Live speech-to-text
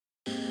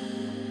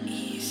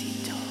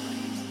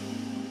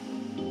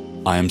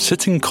I am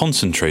sitting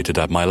concentrated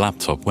at my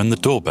laptop when the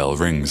doorbell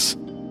rings.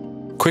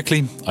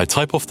 Quickly, I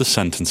type off the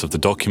sentence of the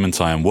document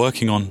I am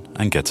working on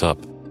and get up.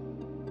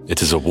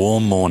 It is a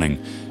warm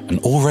morning, and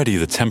already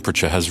the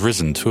temperature has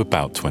risen to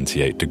about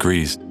 28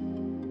 degrees.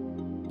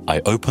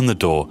 I open the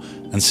door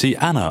and see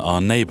Anna, our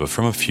neighbor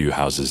from a few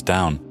houses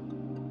down.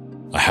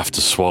 I have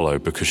to swallow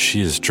because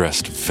she is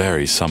dressed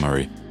very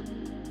summery.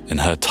 In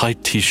her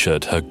tight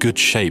t-shirt, her good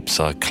shapes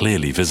are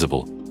clearly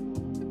visible.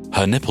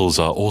 Her nipples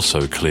are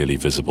also clearly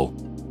visible.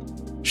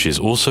 She is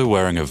also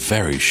wearing a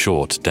very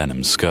short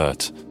denim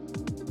skirt.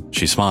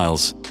 She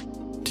smiles.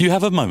 "Do you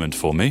have a moment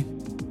for me?"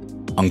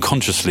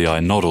 Unconsciously,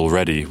 I nod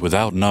already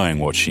without knowing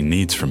what she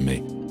needs from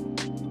me.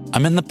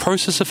 I'm in the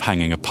process of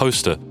hanging a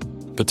poster,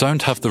 but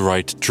don't have the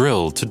right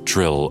drill to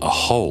drill a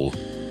hole.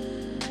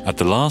 At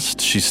the last,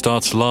 she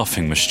starts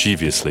laughing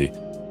mischievously.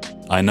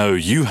 "I know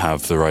you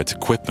have the right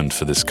equipment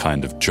for this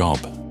kind of job,"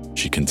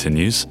 she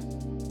continues.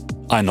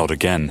 I nod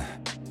again.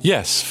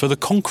 "Yes, for the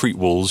concrete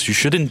walls you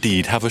should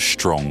indeed have a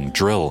strong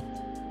drill."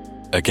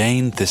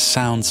 Again, this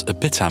sounds a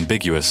bit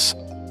ambiguous.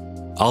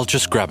 "I'll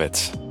just grab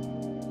it."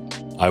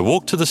 I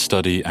walk to the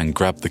study and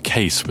grab the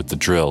case with the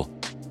drill.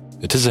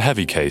 It is a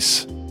heavy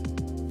case.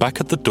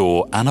 Back at the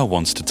door, Anna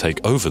wants to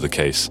take over the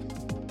case.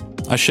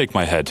 I shake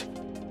my head.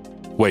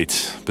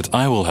 "Wait, but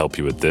I will help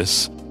you with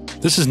this.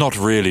 This is not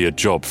really a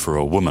job for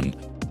a woman."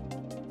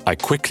 I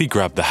quickly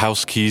grab the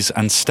house keys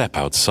and step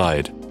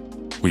outside.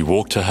 We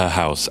walk to her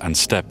house and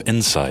step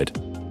inside.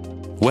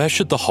 "Where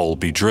should the hole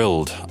be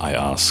drilled?" I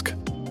ask.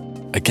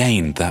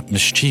 Again, that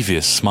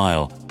mischievous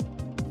smile.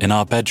 "In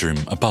our bedroom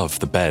above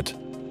the bed."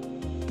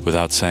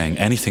 Without saying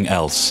anything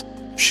else,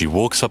 she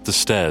walks up the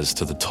stairs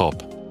to the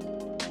top.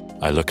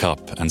 I look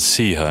up and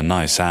see her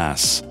nice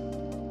ass.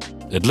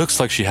 It looks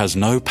like she has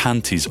no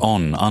panties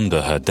on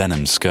under her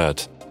denim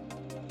skirt.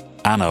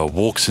 Anna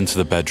walks into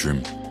the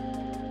bedroom.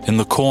 In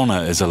the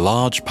corner is a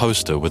large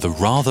poster with a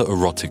rather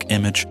erotic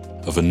image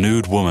of a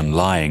nude woman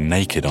lying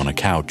naked on a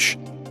couch.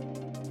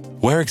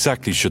 "Where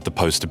exactly should the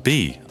poster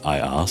be?" I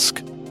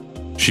ask.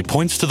 She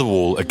points to the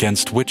wall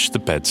against which the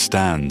bed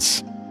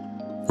stands.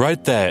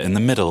 "Right there in the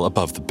middle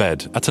above the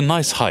bed, at a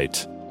nice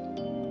height."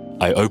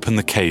 I open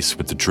the case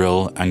with the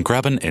drill and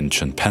grab an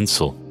inch and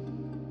pencil.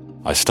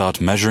 I start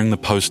measuring the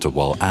poster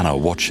while Anna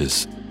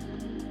watches.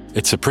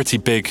 "It's a pretty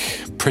big,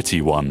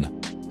 pretty one."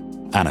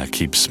 Anna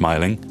keeps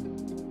smiling.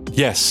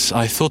 "Yes,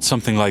 I thought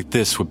something like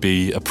this would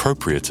be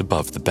appropriate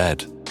above the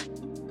bed."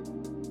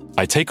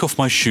 I take off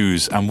my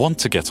shoes and want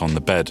to get on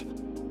the bed.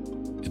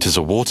 It is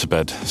a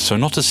waterbed, so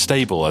not as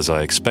stable as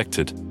I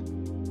expected.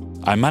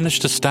 I manage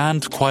to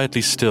stand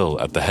quietly still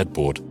at the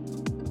headboard.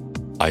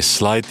 I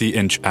slide the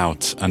inch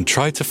out and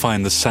try to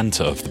find the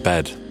center of the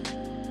bed.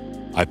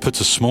 I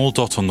put a small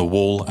dot on the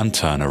wall and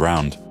turn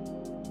around.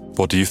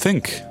 "What do you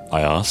think?"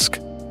 I ask.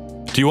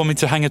 "Do you want me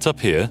to hang it up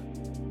here?"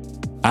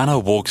 Anna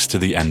walks to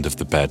the end of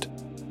the bed.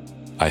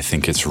 I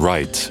think it's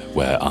right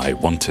where I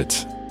want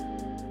it.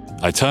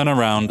 I turn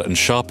around and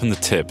sharpen the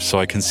tip so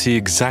I can see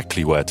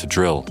exactly where to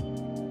drill.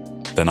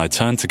 Then I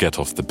turn to get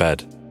off the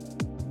bed.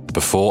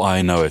 Before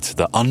I know it,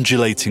 the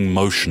undulating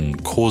motion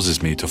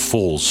causes me to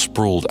fall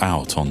sprawled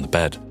out on the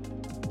bed.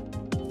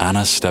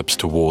 Anna steps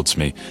towards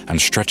me and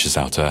stretches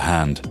out her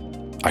hand.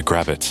 I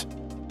grab it.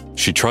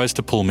 She tries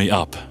to pull me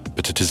up,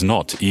 but it is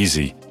not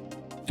easy.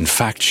 In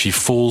fact, she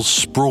falls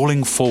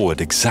sprawling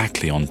forward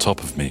exactly on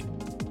top of me.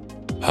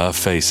 Her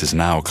face is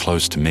now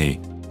close to me.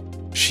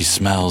 She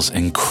smells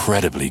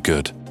incredibly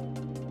good.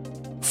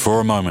 For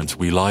a moment,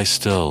 we lie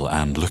still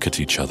and look at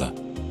each other.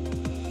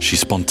 She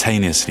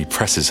spontaneously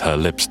presses her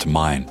lips to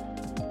mine.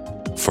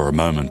 For a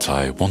moment,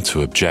 I want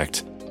to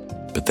object,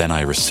 but then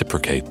I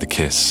reciprocate the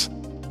kiss.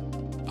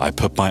 I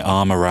put my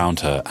arm around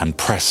her and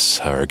press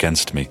her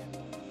against me.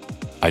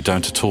 I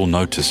don't at all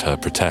notice her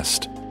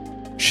protest.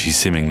 She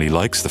seemingly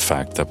likes the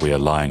fact that we are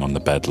lying on the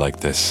bed like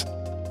this.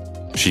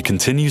 She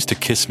continues to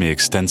kiss me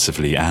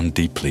extensively and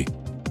deeply.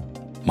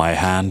 My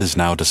hand is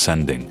now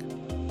descending.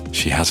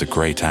 She has a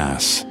great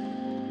ass.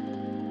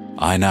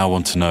 I now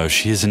want to know if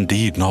she is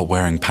indeed not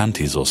wearing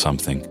panties or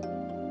something.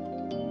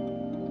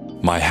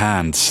 My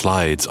hand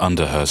slides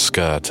under her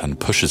skirt and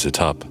pushes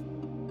it up.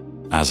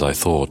 As I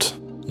thought,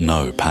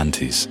 no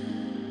panties.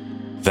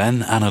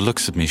 Then Anna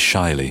looks at me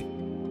shyly.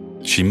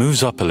 She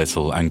moves up a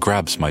little and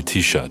grabs my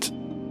t-shirt.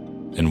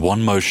 In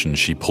one motion,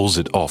 she pulls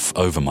it off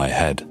over my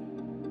head.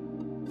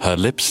 Her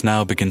lips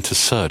now begin to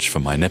search for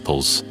my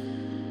nipples.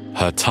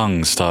 Her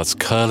tongue starts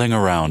curling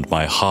around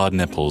my hard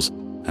nipples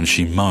and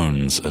she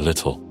moans a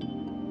little.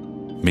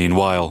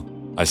 Meanwhile,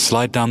 I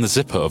slide down the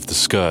zipper of the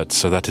skirt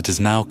so that it is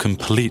now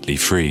completely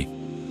free.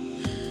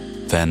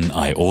 Then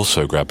I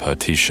also grab her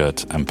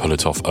t-shirt and pull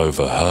it off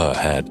over her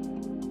head.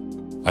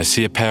 I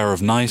see a pair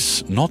of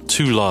nice, not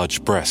too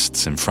large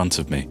breasts in front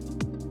of me.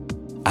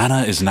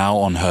 Anna is now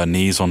on her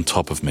knees on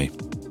top of me.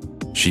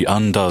 She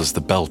undoes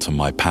the belt on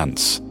my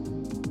pants.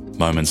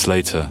 Moments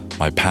later,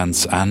 my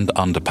pants and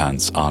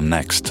underpants are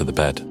next to the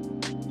bed.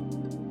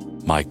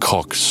 My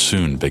cock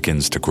soon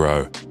begins to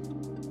grow.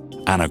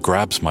 Anna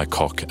grabs my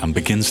cock and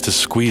begins to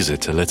squeeze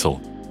it a little.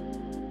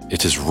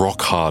 It is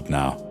rock hard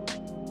now.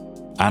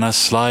 Anna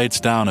slides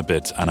down a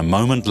bit, and a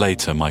moment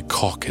later my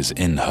cock is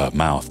in her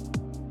mouth.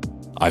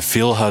 I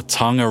feel her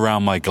tongue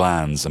around my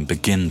glands and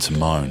begin to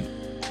moan.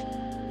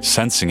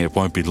 Sensing it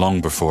won't be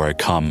long before I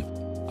come,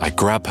 I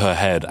grab her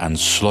head and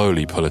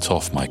slowly pull it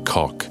off my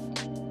cock.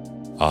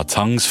 Our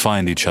tongues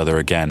find each other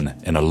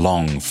again in a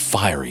long,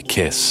 fiery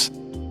kiss.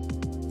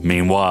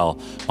 Meanwhile,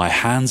 my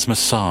hands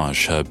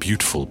massage her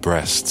beautiful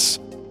breasts.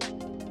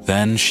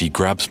 Then she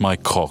grabs my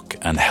cock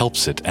and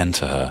helps it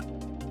enter her.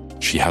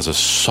 She has a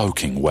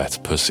soaking wet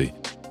pussy,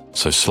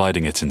 so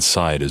sliding it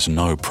inside is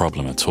no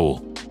problem at all.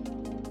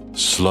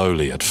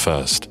 Slowly at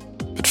first,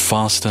 but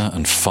faster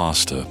and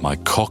faster, my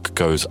cock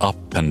goes up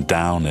and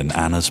down in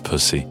Anna's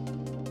pussy.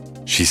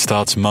 She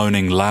starts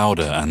moaning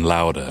louder and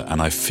louder,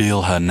 and I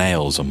feel her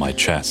nails on my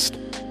chest.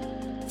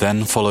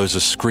 Then follows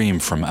a scream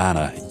from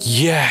Anna,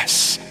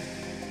 "Yes!"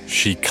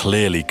 She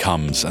clearly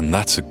comes, and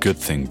that's a good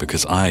thing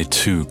because I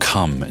too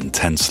come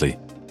intensely.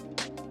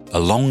 A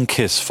long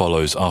kiss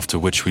follows, after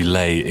which we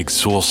lay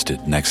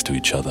exhausted next to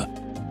each other.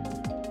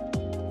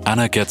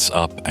 Anna gets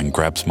up and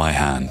grabs my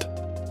hand.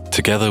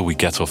 Together we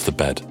get off the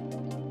bed.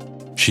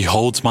 She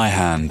holds my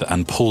hand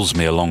and pulls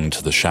me along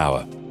to the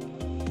shower.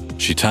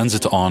 She turns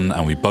it on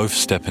and we both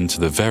step into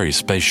the very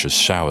spacious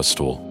shower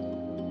stall.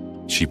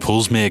 She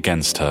pulls me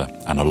against her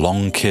and a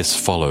long kiss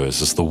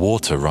follows as the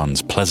water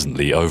runs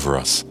pleasantly over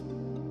us.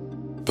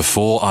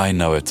 Before I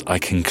know it, I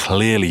can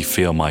clearly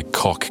feel my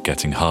cock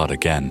getting hard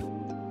again.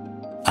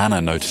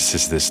 Anna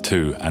notices this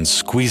too and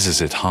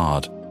squeezes it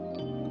hard.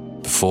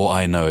 Before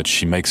I know it,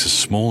 she makes a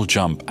small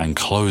jump and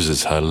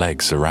closes her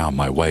legs around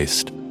my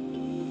waist.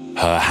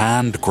 Her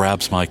hand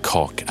grabs my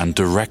cock and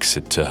directs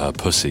it to her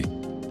pussy.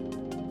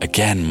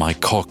 Again, my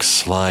cock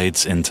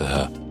slides into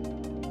her.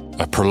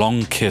 A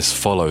prolonged kiss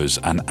follows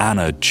and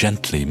Anna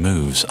gently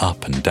moves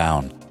up and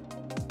down.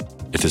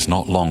 It is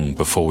not long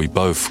before we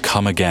both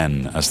come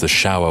again as the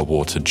shower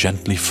water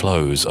gently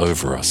flows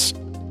over us.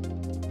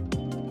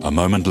 A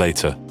moment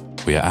later,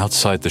 we are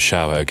outside the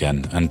shower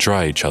again and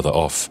dry each other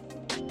off.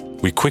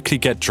 We quickly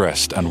get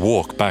dressed and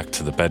walk back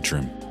to the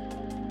bedroom.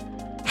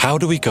 "How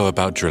do we go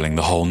about drilling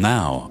the hole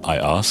now?" I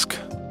ask.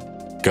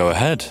 "Go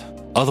ahead,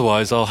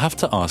 otherwise I'll have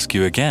to ask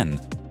you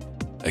again."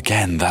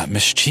 Again, that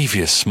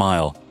mischievous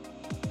smile.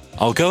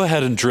 "I'll go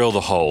ahead and drill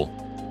the hole,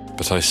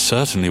 but I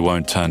certainly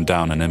won't turn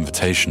down an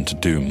invitation to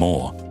do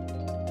more."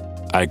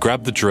 I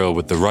grab the drill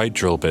with the right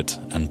drill bit,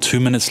 and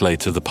 2 minutes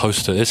later the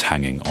poster is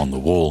hanging on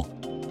the wall.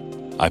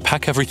 I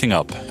pack everything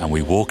up and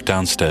we walk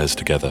downstairs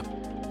together.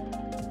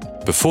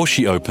 Before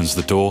she opens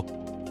the door,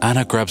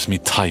 Anna grabs me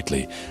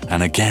tightly,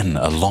 and again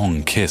a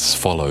long kiss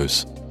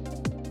follows.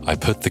 I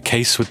put the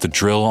case with the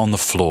drill on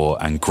the floor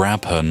and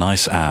grab her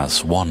nice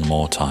ass one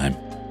more time.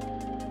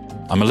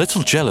 "I'm a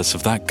little jealous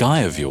of that guy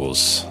of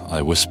yours,"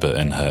 I whisper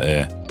in her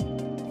ear.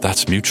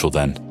 "That's mutual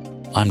then.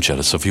 I'm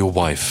jealous of your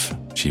wife,"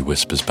 she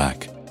whispers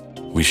back.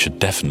 "We should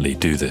definitely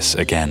do this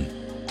again."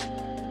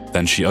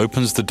 Then she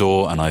opens the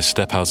door and I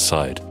step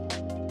outside.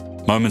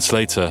 Moments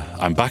later,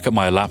 I'm back at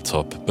my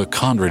laptop but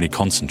can't really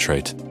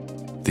concentrate.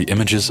 The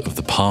images of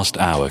the past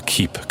hour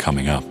keep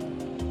coming up.